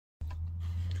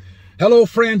Hello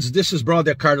friends, this is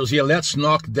Brother Carlos here. Let's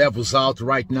knock devils out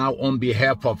right now on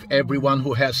behalf of everyone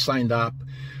who has signed up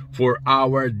for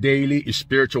our daily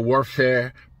spiritual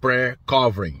warfare prayer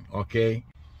covering, okay?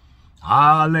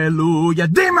 Hallelujah.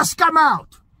 Demons come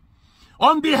out!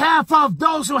 On behalf of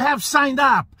those who have signed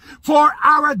up for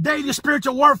our daily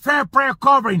spiritual warfare prayer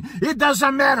covering. It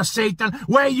doesn't matter, Satan,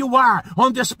 where you are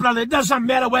on this planet. It doesn't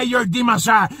matter where your demons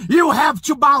are. You have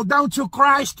to bow down to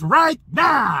Christ right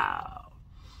now.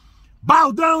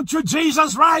 Bow down to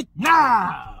Jesus right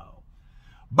now.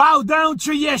 Bow down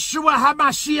to Yeshua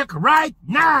HaMashiach right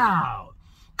now.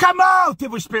 Come out,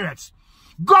 evil spirits.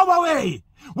 Go away.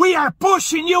 We are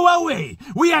pushing you away.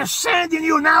 We are sending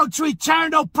you now to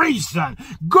eternal prison.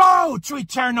 Go to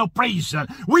eternal prison.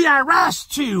 We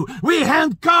arrest you. We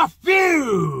handcuff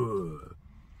you.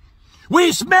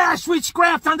 We smash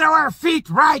witchcraft under our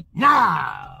feet right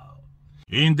now.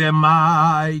 In the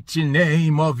mighty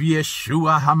name of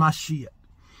Yeshua HaMashiach.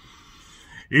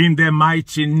 In the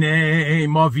mighty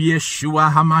name of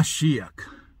Yeshua HaMashiach.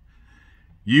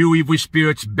 You evil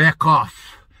spirits, back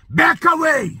off. Back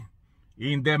away.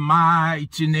 In the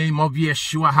mighty name of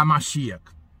Yeshua HaMashiach.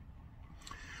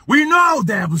 We know,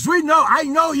 devils. We know. I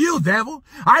know you, devil.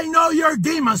 I know your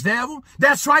demons, devil.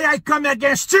 That's why I come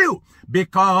against you.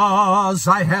 Because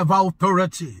I have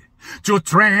authority to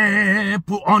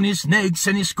trample on his snakes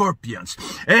and his scorpions,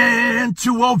 and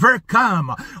to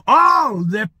overcome all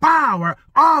the power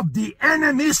of the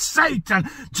enemy Satan.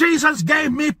 Jesus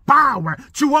gave me power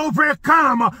to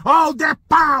overcome all the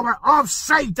power of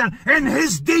Satan and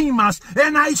his demons,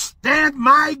 and I stand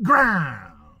my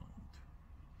ground.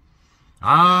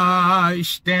 I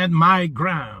stand my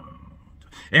ground.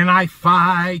 And I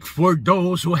fight for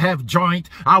those who have joined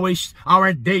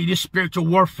our daily spiritual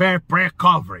warfare prayer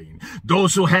covering.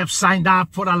 Those who have signed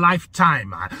up for a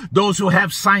lifetime. Those who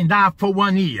have signed up for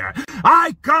 1 year.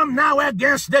 I come now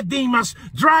against the demons,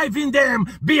 driving them,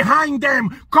 behind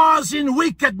them, causing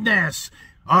wickedness.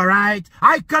 All right,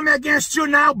 I come against you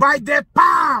now by the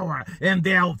power and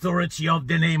the authority of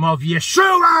the name of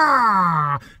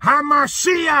Yeshua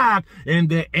HaMashiach. And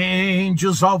the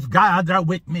angels of God are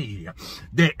with me.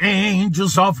 The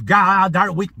angels of God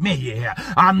are with me.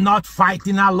 I'm not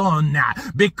fighting alone now,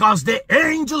 because the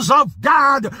angels of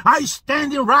God are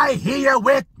standing right here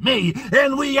with me,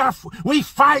 and we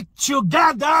fight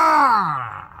together.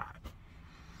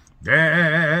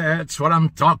 That's what I'm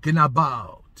talking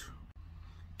about.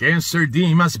 Cancer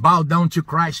demons, bow down to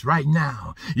Christ right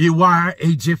now. You are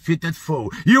a defeated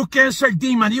foe. You cancer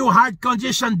demon, you heart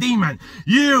condition demon,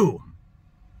 you,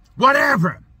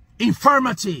 whatever,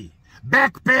 infirmity,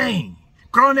 back pain,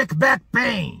 chronic back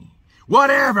pain,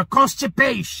 whatever,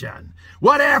 constipation,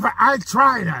 whatever,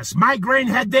 arthritis, migraine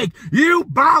headache, you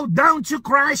bow down to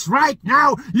Christ right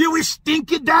now, you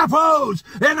stinky devils,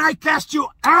 and I cast you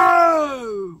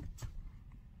out.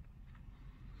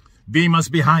 Demons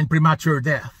behind premature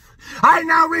death, I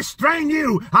now restrain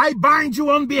you. I bind you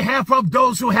on behalf of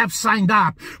those who have signed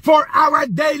up for our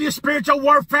daily spiritual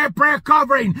warfare prayer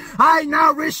covering. I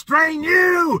now restrain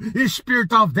you,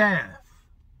 spirit of death.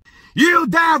 You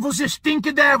devils, you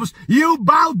stinky devils, you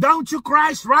bow down to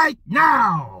Christ right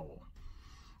now.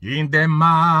 In the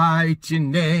mighty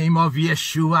name of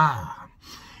Yeshua.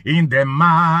 In the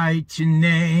mighty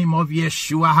name of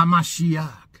Yeshua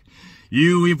HaMashiach.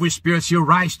 You evil spirits, you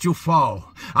rise to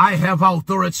fall. I have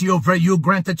authority over you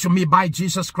granted to me by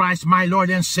Jesus Christ, my Lord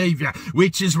and Savior,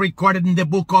 which is recorded in the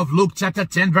book of Luke chapter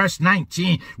 10 verse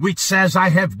 19, which says, I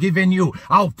have given you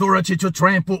authority to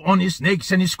trample on his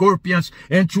snakes and his scorpions,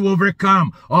 and to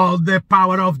overcome all the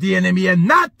power of the enemy, and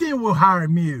nothing will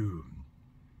harm you.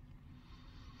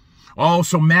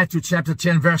 Also, Matthew chapter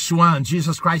 10 verse 1,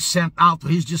 Jesus Christ sent out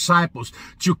his disciples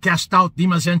to cast out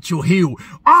demons and to heal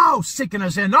all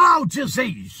sickness and all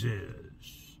diseases.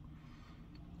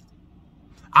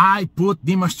 I put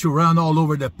demons to run all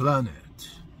over the planet.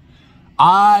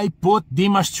 I put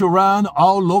demons to run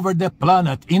all over the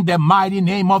planet in the mighty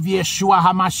name of Yeshua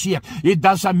HaMashiach. It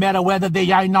doesn't matter whether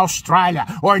they are in Australia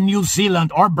or New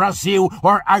Zealand or Brazil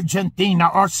or Argentina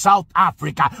or South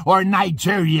Africa or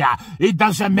Nigeria. It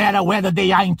doesn't matter whether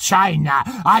they are in China.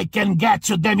 I can get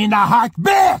to them in a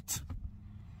heartbeat.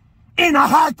 In a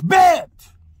heartbeat.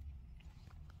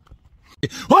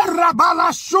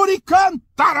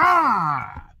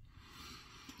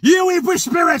 You evil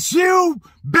spirits, you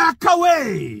back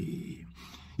away.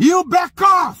 You back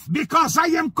off, because I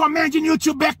am commanding you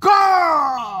to back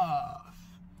off.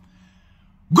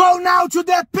 Go now to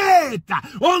the pit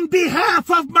on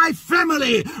behalf of my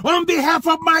family, on behalf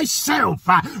of myself,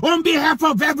 on behalf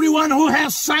of everyone who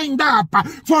has signed up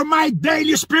for my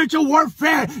daily spiritual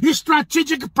warfare,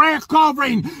 strategic prayer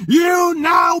covering. You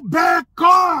now back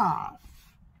off.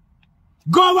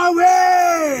 Go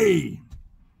away.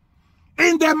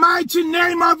 In the mighty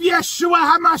name of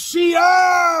Yeshua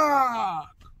HaMashiach.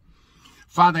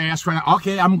 Father, I ask for now.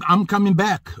 Okay, I'm coming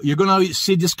back. You're going to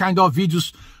see this kind of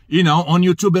videos, you know, on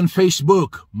YouTube and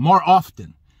Facebook more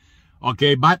often.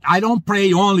 Okay, but I don't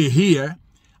pray only here.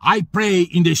 I pray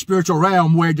in the spiritual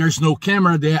realm where there's no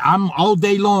camera there. I'm all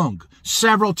day long,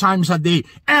 several times a day,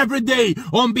 every day,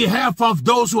 on behalf of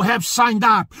those who have signed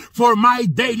up for my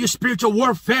daily spiritual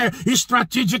warfare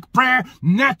strategic prayer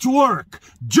network.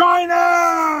 Join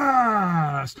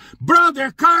us!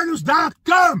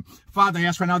 BrotherCarlos.com. Father, I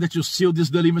ask right now that you seal this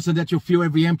deliverance and that you fill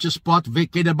every empty spot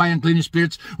vacated by unclean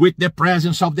spirits with the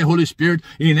presence of the Holy Spirit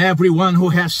in everyone who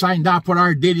has signed up for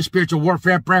our daily spiritual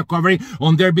warfare prayer covering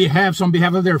on their behalf, on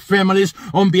behalf of their families,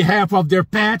 on behalf of their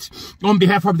pets, on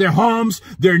behalf of their homes,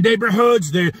 their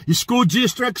neighborhoods, their school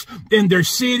districts, and their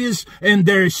cities, and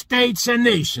their states and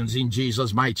nations in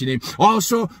Jesus' mighty name.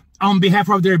 Also, on behalf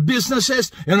of their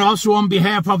businesses and also on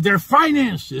behalf of their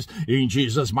finances. In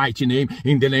Jesus' mighty name,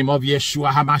 in the name of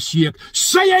Yeshua HaMashiach.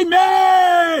 Say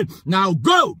amen! Now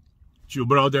go to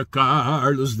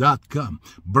BrotherCarlos.com.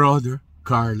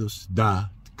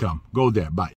 BrotherCarlos.com. Go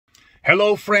there. Bye.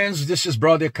 Hello, friends. This is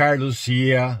Brother Carlos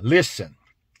here. Listen.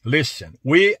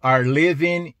 We are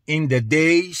living in the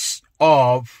days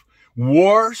of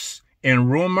wars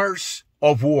and rumors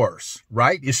of wars,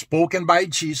 right? It's spoken by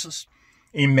Jesus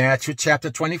in Matthew chapter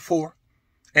 24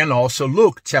 and also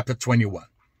Luke chapter 21.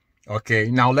 Okay,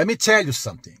 now let me tell you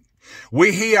something.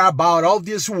 We hear about all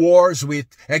these wars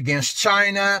against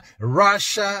China,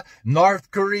 Russia,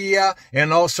 North Korea,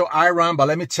 and also Iran. But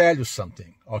let me tell you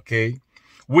something, okay?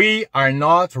 We are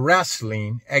not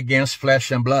wrestling against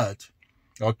flesh and blood,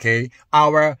 okay?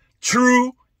 Our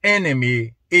true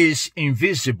enemy is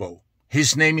invisible.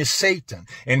 His name is Satan,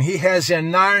 and he has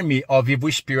an army of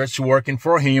evil spirits working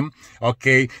for him,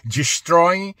 okay,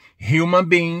 destroying human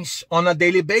beings on a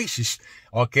daily basis,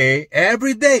 okay,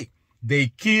 every day. They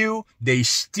kill, they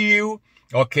steal,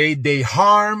 okay, they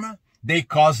harm, they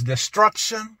cause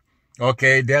destruction,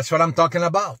 okay, that's what I'm talking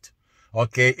about.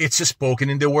 Okay, it's spoken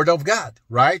in the Word of God,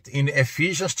 right? In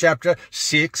Ephesians chapter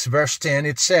 6, verse 10,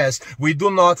 it says, we do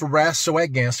not wrestle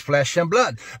against flesh and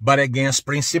blood, but against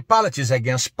principalities,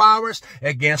 against powers,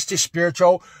 against the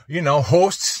spiritual,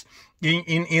 hosts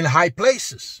in high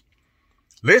places.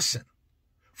 Listen,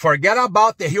 forget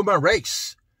about the human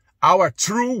race. Our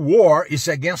true war is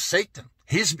against Satan.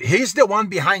 He's the one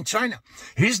behind China.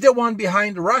 He's the one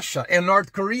behind Russia and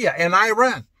North Korea and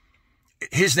Iran.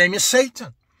 His name is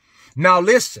Satan. Now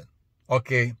listen,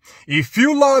 okay, if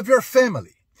you love your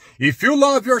family, if you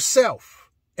love yourself,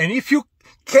 and if you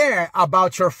care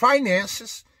about your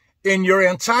finances in your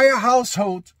entire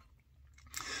household,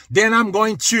 then I'm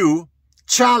going to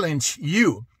challenge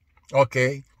you,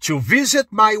 okay, to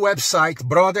visit my website,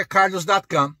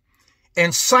 BrotherCarlos.com,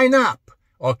 and sign up,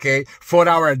 okay, for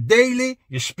our daily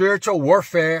spiritual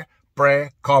warfare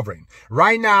prayer covering.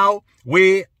 Right now,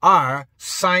 we are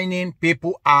signing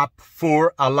people up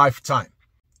for a lifetime.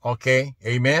 Okay?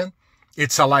 Amen?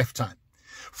 It's a lifetime.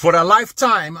 For a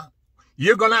lifetime,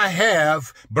 you're gonna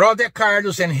have Brother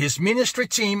Carlos and his ministry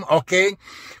team, okay,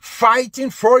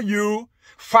 fighting for you,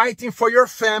 fighting for your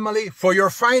family, for your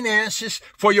finances,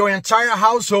 for your entire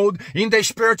household in the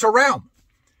spiritual realm.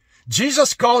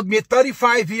 Jesus called me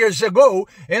 35 years ago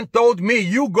and told me,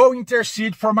 you go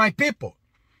intercede for my people.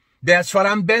 That's what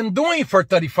I've been doing for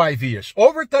 35 years.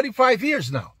 Over 35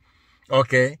 years now.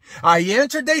 Okay? I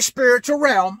enter the spiritual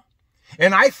realm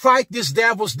and I fight these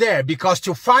devils there, because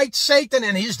to fight Satan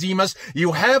and his demons,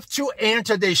 you have to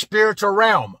enter the spiritual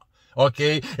realm.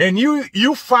 Okay? And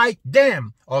you fight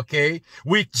them, okay,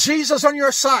 with Jesus on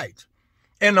your side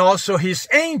and also his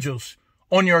angels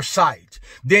on your side.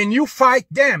 Then you fight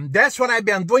them. That's what I've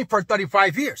been doing for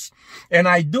 35 years. And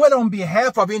I do it on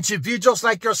behalf of individuals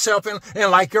like yourself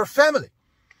and like your family.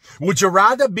 Would you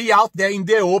rather be out there in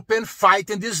the open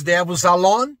fighting these devils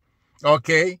alone?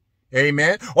 Okay.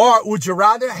 Amen. Or would you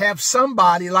rather have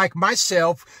somebody like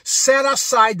myself set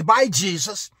aside by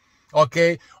Jesus,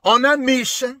 okay, on a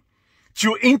mission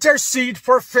to intercede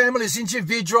for families,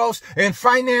 individuals, and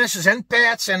finances, and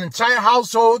pets, and entire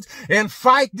households, and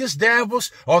fight these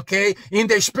devils, okay, in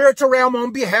the spiritual realm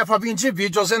on behalf of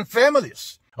individuals and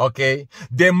families, okay?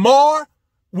 The more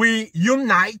we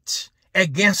unite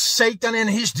against Satan and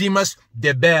his demons,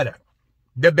 the better.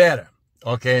 The better.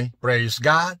 Okay, praise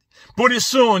God. Pretty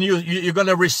soon you're going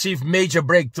to receive major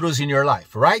breakthroughs in your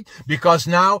life, right? Because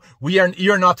now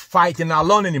you're not fighting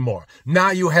alone anymore.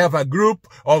 Now you have a group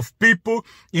of people,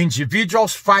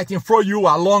 individuals fighting for you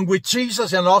along with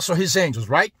Jesus and also his angels,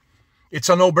 right? It's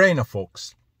a no-brainer,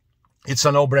 folks. It's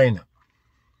a no-brainer.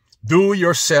 Do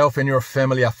yourself and your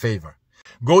family a favor.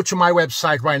 Go to my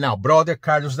website right now,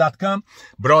 brothercarlos.com,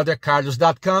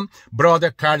 brothercarlos.com,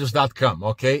 brothercarlos.com,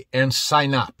 okay? And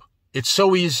sign up. It's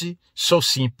so easy, so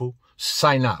simple.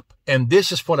 Sign up. And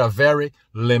this is for a very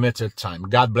limited time.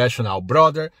 God bless you now.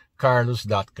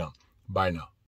 brothercarlos.com. Bye now.